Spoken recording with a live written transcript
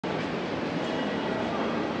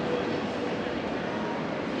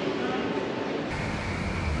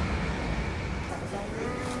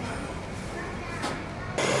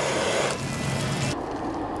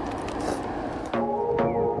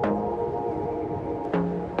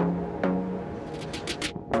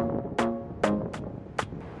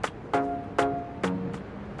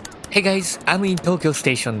Hey guys, I'm in Tokyo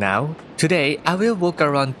Station now. Today, I will walk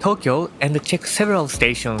around Tokyo and check several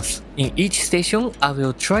stations. In each station, I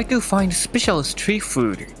will try to find special street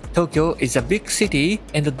food. Tokyo is a big city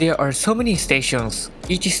and there are so many stations.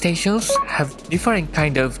 Each stations have different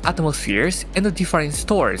kind of atmospheres and different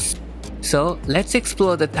stores. So, let's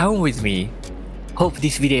explore the town with me. Hope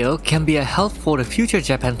this video can be a help for the future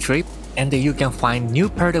Japan trip and you can find new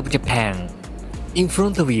part of Japan. In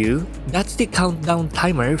front of you, that's the countdown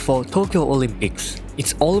timer for Tokyo Olympics.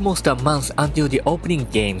 It's almost a month until the opening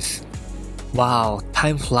games. Wow,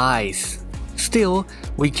 time flies. Still,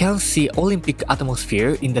 we can't see Olympic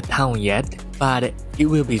atmosphere in the town yet, but it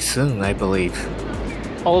will be soon, I believe.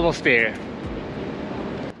 Almost there.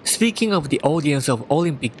 Speaking of the audience of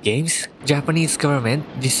Olympic Games, Japanese government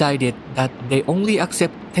decided that they only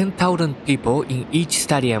accept 10,000 people in each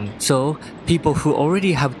stadium, so people who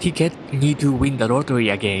already have ticket need to win the lottery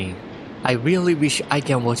again. I really wish I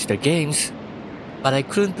can watch the games, but I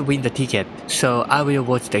couldn't win the ticket, so I will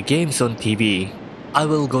watch the games on TV. I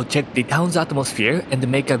will go check the town's atmosphere and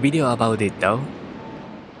make a video about it though.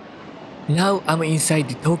 Now I'm inside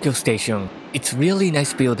the Tokyo Station. It's really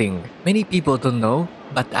nice building. Many people don't know,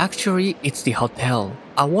 but actually it's the hotel.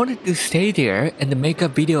 I wanted to stay there and make a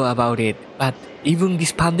video about it, but even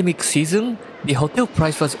this pandemic season, the hotel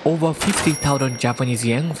price was over 50,000 Japanese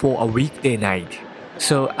yen for a weekday night.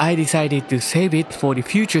 So I decided to save it for the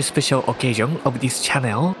future special occasion of this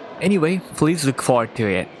channel. Anyway, please look forward to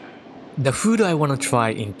it. The food I wanna try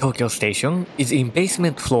in Tokyo Station is in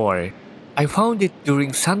basement floor. I found it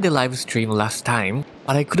during Sunday live stream last time,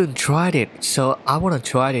 but I couldn't try it, so I wanna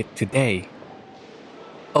try it today.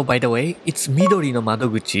 Oh, by the way, it's Midori no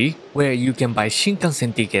Madoguchi, where you can buy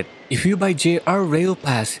Shinkansen ticket. If you buy JR Rail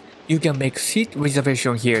Pass, you can make seat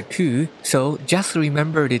reservation here too, so just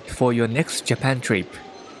remember it for your next Japan trip.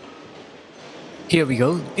 Here we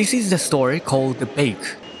go, this is the store called The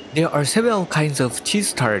Bake. There are several kinds of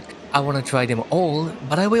cheese tart. I wanna try them all,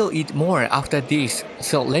 but I will eat more after this,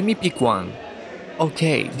 so let me pick one.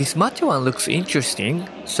 Okay, this matcha one looks interesting,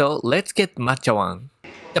 so let's get matcha one.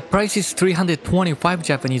 The price is 325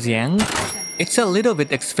 Japanese yen. It's a little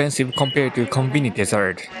bit expensive compared to convenient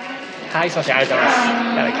dessert. Hi,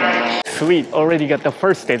 sweet, already got the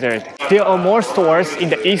first dessert. There are more stores in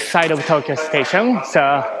the east side of Tokyo Station,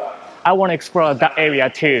 so I want to explore that area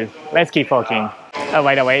too. Let's keep walking. Oh,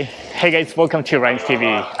 by the way, hey guys, welcome to Ryan's TV.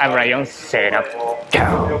 I'm Ryan, set up,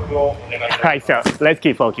 go! Alright, so let's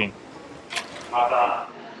keep walking.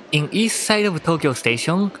 In east side of Tokyo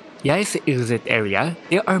Station, Yaesu exit area,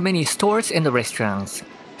 there are many stores and restaurants.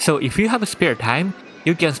 So if you have spare time,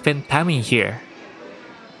 you can spend time in here.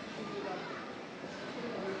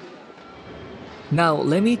 Now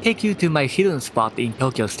let me take you to my hidden spot in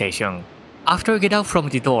Tokyo Station. After get out from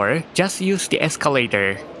the door, just use the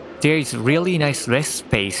escalator. There is really nice rest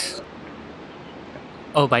space.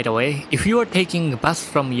 Oh, by the way, if you are taking a bus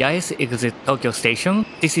from Yaesu exit Tokyo Station,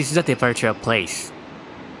 this is the departure place.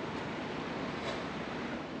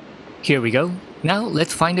 Here we go. Now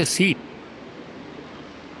let's find a seat.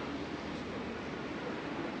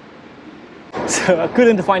 So I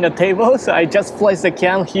couldn't find a table, so I just placed the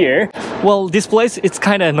cam here. Well, this place it's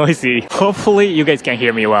kinda noisy. Hopefully you guys can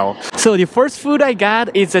hear me well. So the first food I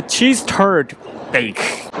got is a cheese tart bake.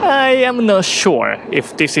 I am not sure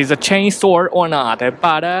if this is a chain store or not,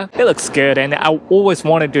 but it looks good and I always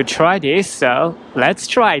wanted to try this, so let's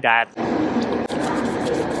try that.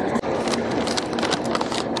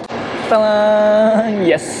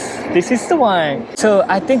 Yes, this is the one. So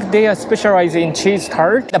I think they are specialized in cheese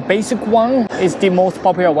tart. The basic one is the most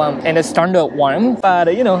popular one and the standard one.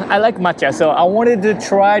 But you know, I like matcha, so I wanted to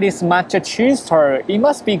try this matcha cheese tart. It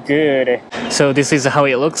must be good. So this is how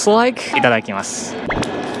it looks like. いただきます。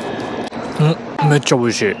めっちゃ美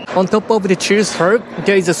味しい. On top of the cheese tart,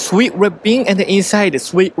 there is a sweet red bean and inside the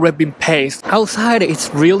sweet red bean paste. Outside it's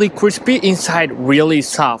really crispy, inside really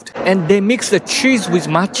soft. And they mix the cheese with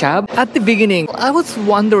matcha. At the beginning, I was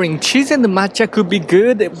wondering cheese and matcha could be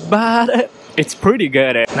good, but it's pretty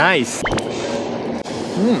good. Nice.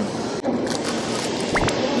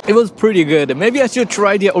 It was pretty good. Maybe I should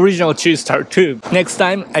try the original cheese tart too. Next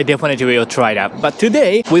time, I definitely will try that. But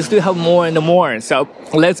today, we still have more and more, so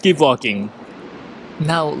let's keep walking.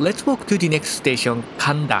 Now, let's walk to the next station,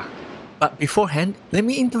 Kanda. But beforehand, let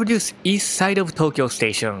me introduce east side of Tokyo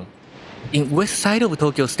Station. In west side of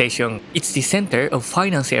Tokyo Station, it's the center of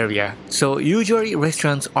finance area, so usually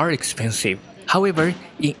restaurants are expensive. However,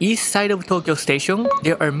 in east side of Tokyo Station,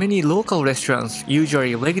 there are many local restaurants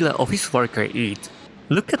usually regular office workers eat.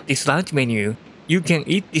 Look at this lunch menu. You can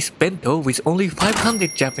eat this bento with only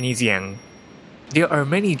 500 Japanese yen. There are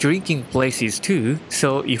many drinking places too,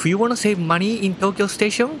 so if you want to save money in Tokyo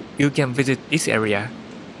Station, you can visit this area.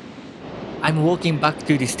 I'm walking back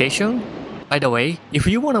to the station. By the way, if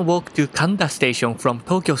you want to walk to Kanda Station from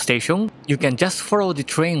Tokyo Station, you can just follow the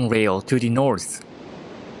train rail to the north.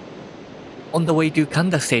 On the way to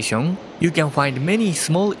Kanda Station, you can find many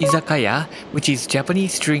small izakaya, which is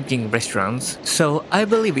Japanese drinking restaurants, so I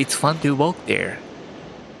believe it's fun to walk there.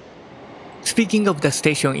 Speaking of the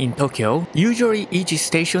station in Tokyo, usually each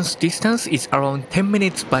station's distance is around 10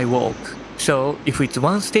 minutes by walk. So if it's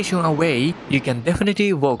one station away, you can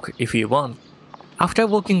definitely walk if you want. After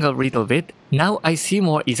walking a little bit, now I see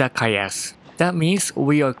more izakayas. That means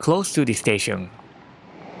we are close to the station.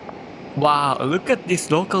 Wow, look at these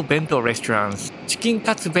local bento restaurants. Chicken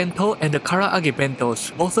katsu bento and the karaage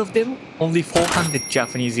bentos, both of them only 400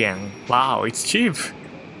 Japanese yen. Wow, it's cheap.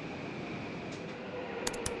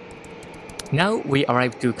 Now we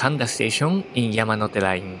arrived to Kanda Station in Yamanote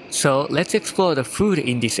line. So let's explore the food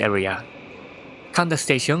in this area. Kanda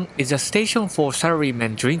Station is a station for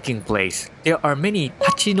salarymen drinking place. There are many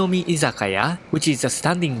tachinomi izakaya, which is a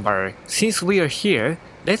standing bar. Since we are here,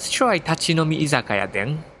 let's try tachinomi izakaya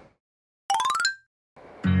then.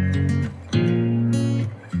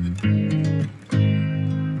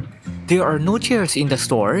 There are no chairs in the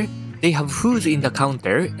store. They have foods in the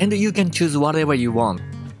counter and you can choose whatever you want.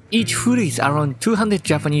 Each food is around 200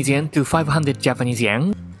 Japanese yen to 500 Japanese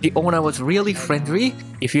yen. The owner was really friendly.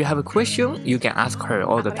 If you have a question, you can ask her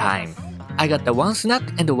all the time. I got the one snack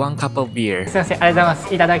and the one cup of beer.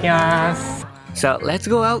 So let's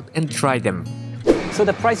go out and try them. So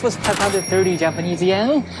the price was 530 Japanese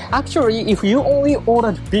yen. Actually, if you only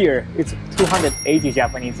ordered beer, it's 280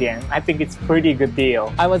 Japanese yen. I think it's pretty good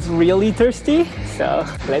deal. I was really thirsty, so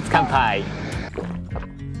let's kanpai.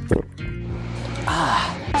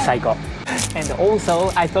 Psycho. And also,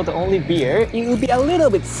 I thought only beer, it would be a little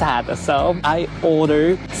bit sad, so I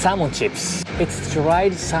ordered salmon chips. It's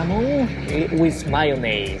dried salmon with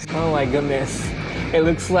mayonnaise. Oh my goodness. It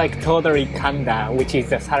looks like totally Kanda, which is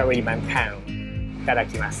the salaryman town.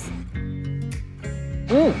 Itadakimasu.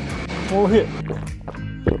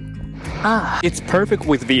 It's perfect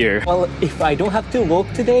with beer. Well, if I don't have to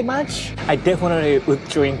walk today much, I definitely would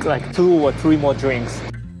drink like 2 or 3 more drinks.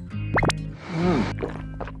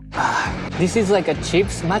 This is like a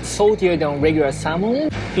chips, much saltier than regular salmon.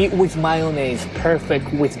 Eat with mayonnaise,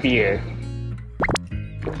 perfect with beer.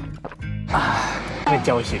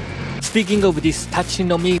 Speaking of this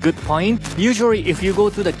tachinomi, good point. Usually if you go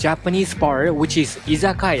to the Japanese bar, which is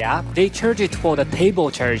izakaya, they charge it for the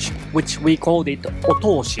table charge, which we called it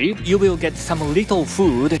otoshi. You will get some little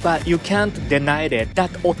food, but you can't deny it.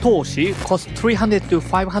 That otoshi costs 300 to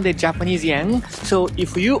 500 Japanese yen. So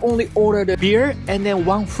if you only order the beer and then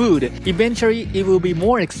one food, eventually it will be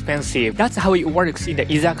more expensive. That's how it works in the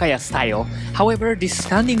izakaya style. However, this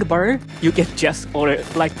standing bar, you can just order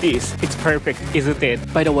like this. It's perfect, isn't it?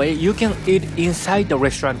 By the way, you can eat inside the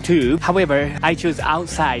restaurant too. However, I choose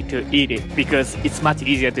outside to eat it because it's much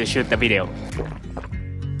easier to shoot the video.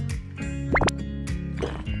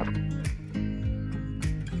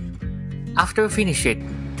 After finish it,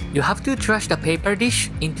 you have to trash the paper dish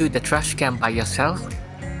into the trash can by yourself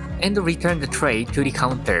and return the tray to the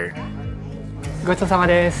counter.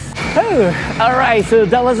 Oh, alright, so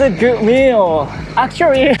that was a good meal.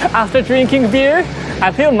 Actually, after drinking beer,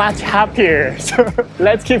 I feel much happier. So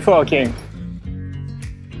let's keep walking.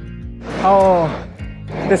 Oh,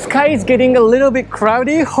 the sky is getting a little bit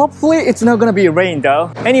cloudy. Hopefully it's not gonna be rain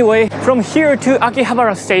though. Anyway, from here to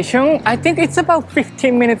Akihabara Station, I think it's about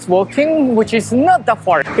 15 minutes walking, which is not that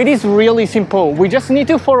far. It is really simple. We just need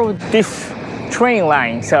to follow this train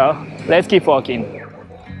line. So let's keep walking.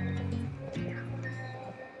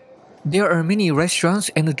 There are many restaurants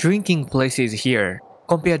and drinking places here.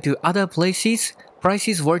 Compared to other places,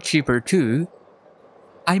 prices were cheaper too.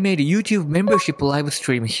 I made a YouTube membership live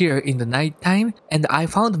stream here in the night time and I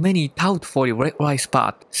found many tout for the red light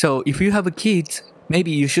spot. So if you have kids, maybe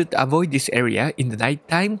you should avoid this area in the night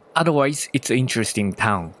time, otherwise it's an interesting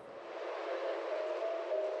town.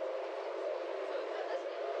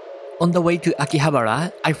 On the way to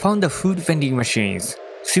Akihabara, I found the food vending machines.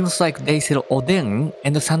 Seems like they sell oden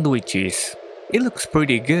and sandwiches. It looks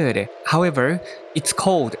pretty good. However, it's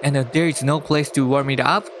cold and there is no place to warm it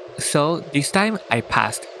up, so this time I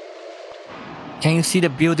passed. Can you see the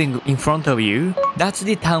building in front of you? That's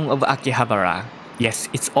the town of Akihabara. Yes,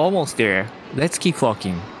 it's almost there. Let's keep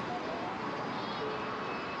walking.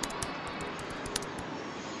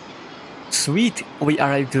 Sweet! We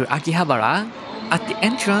arrived to Akihabara. At the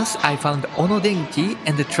entrance, I found Onodenki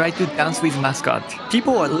and tried to dance with mascot.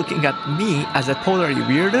 People were looking at me as a totally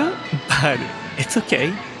weirdo, but It's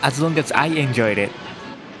okay, as long as I enjoyed it.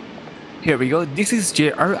 Here we go, this is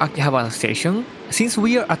JR Akihabara Station. Since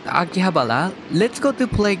we are at Akihabara, let's go to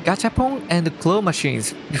play Gachapon and claw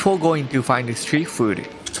machines before going to find the street food.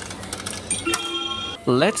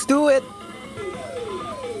 Let's do it!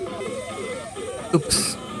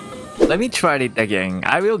 Oops. Let me try it again.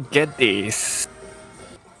 I will get this.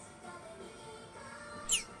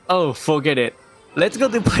 Oh, forget it. Let's go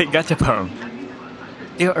to play Gachapon.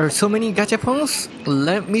 There are so many Gachapons.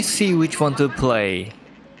 Let me see which one to play.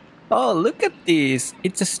 Oh, look at this.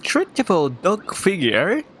 It's a stretchable dog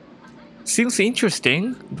figure. Seems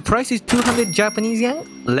interesting. The price is 200 Japanese yen.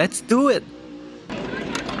 Let's do it.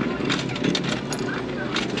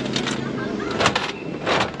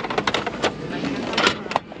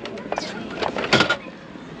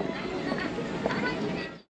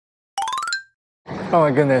 Oh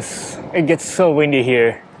my goodness, it gets so windy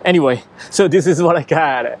here. Anyway, so this is what I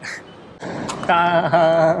got.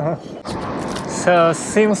 So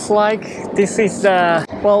seems like this is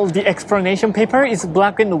well, the explanation paper is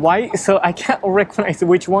black and white, so I can't recognize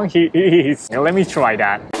which one he is. Now, let me try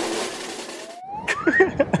that.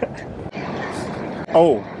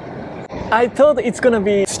 Oh, I thought it's gonna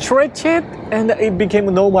be stretched and it became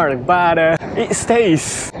normal, but it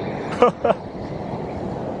stays.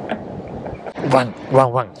 One.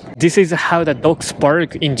 This is how the dogs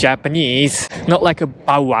bark in Japanese. Not like a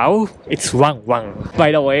bow wow, it's one.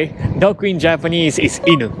 By the way, dog in Japanese is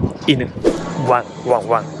inu.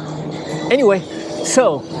 One. Anyway,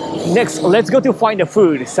 so next let's go to find the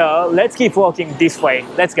food. So let's keep walking this way.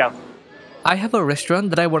 Let's go. I have a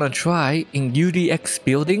restaurant that I want to try in UDX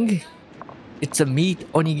building. It's a meat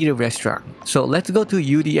onigiri restaurant. So let's go to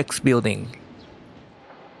UDX building.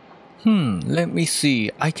 Let me see.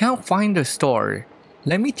 I can't find the store.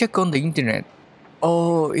 Let me check on the internet.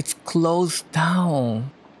 Oh, it's closed down.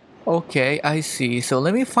 Okay, I see. So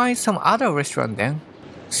let me find some other restaurant then.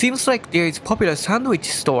 Seems like there is popular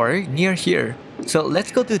sandwich store near here. So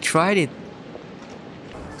let's go to try it.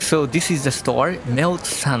 So this is the store, Melt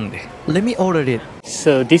Sand. Let me order it.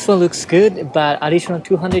 So this one looks good, but additional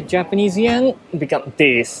 200 Japanese yen become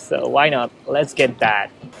this. So why not? Let's get that.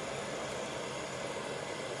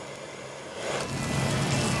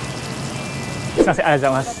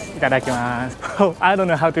 Oh, I don't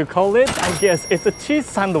know how to call it. I guess it's a cheese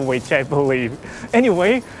sandwich, I believe.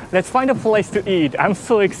 Anyway, let's find a place to eat. I'm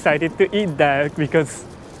so excited to eat that because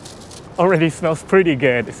already smells pretty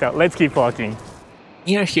good. So let's keep walking.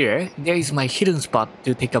 Near here, there is my hidden spot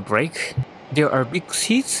to take a break. There are big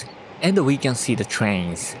seats and we can see the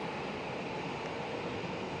trains.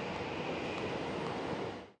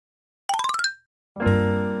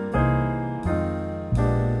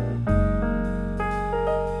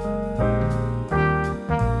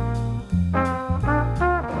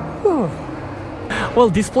 Well,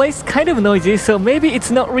 this place kind of noisy, so maybe it's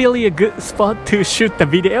not really a good spot to shoot the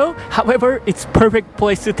video. However, it's perfect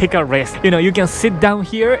place to take a rest. You know, you can sit down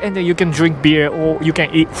here and then you can drink beer or you can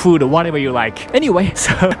eat food or whatever you like. Anyway,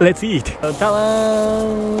 so let's eat.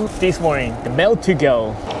 Ta-da! This morning, the melt to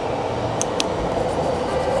go.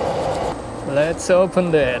 Let's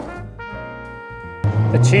open it.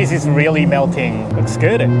 The cheese is really melting. Looks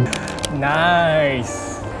good. Nice.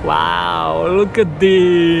 Wow, look at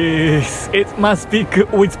this. It must be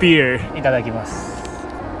good with beer. Itadakimasu.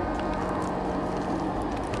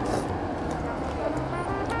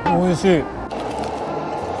 Oishii.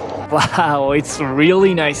 Wow, it's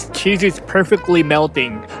really nice. Cheese is perfectly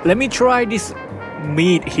melting. Let me try this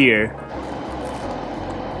meat here.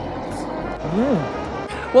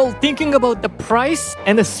 Well, thinking about the price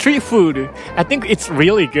and the street food, I think it's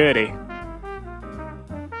really good.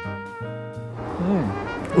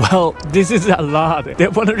 Well, this is a lot.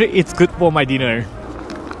 Definitely it's good for my dinner.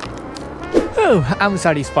 Oh, I'm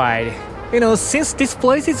satisfied. You know, since this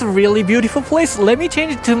place is a really beautiful place, let me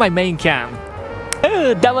change it to my main camp.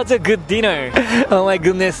 Oh, that was a good dinner. Oh my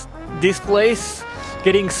goodness, this place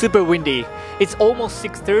getting super windy. It's almost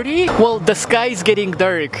 6:30. Well, the sky is getting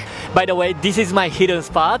dark. By the way, this is my hidden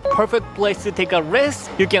spot. Perfect place to take a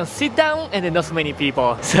rest. You can sit down and not so many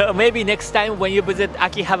people. So maybe next time when you visit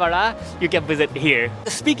Akihabara, you can visit here.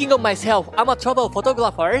 Speaking of myself, I'm a travel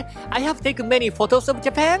photographer. I have taken many photos of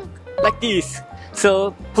Japan, like this.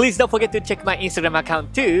 So please don't forget to check my Instagram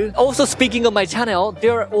account too. Also, speaking of my channel,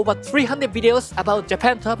 there are over 300 videos about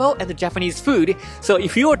Japan travel and Japanese food. So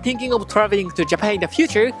if you are thinking of traveling to Japan in the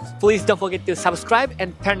future, please don't forget to subscribe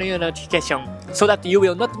and turn on your notification so that you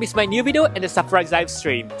will not miss my new video and the surprise live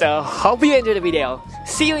stream. So hope you enjoyed the video.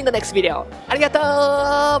 See you in the next video.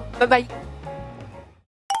 Arigato! Bye bye!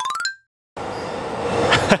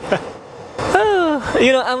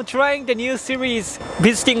 You know, I'm trying the new series,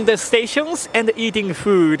 visiting the stations and eating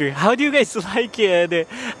food. How do you guys like it?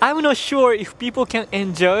 I'm not sure if people can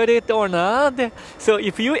enjoy it or not. So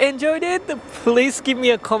if you enjoyed it, please give me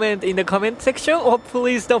a comment in the comment section, or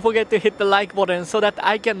please don't forget to hit the like button so that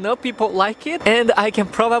I can know people like it and I can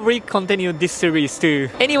probably continue this series too.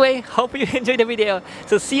 Anyway, hope you enjoyed the video.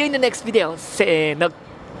 So see you in the next video. Se no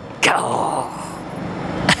go.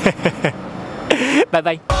 Bye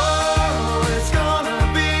bye.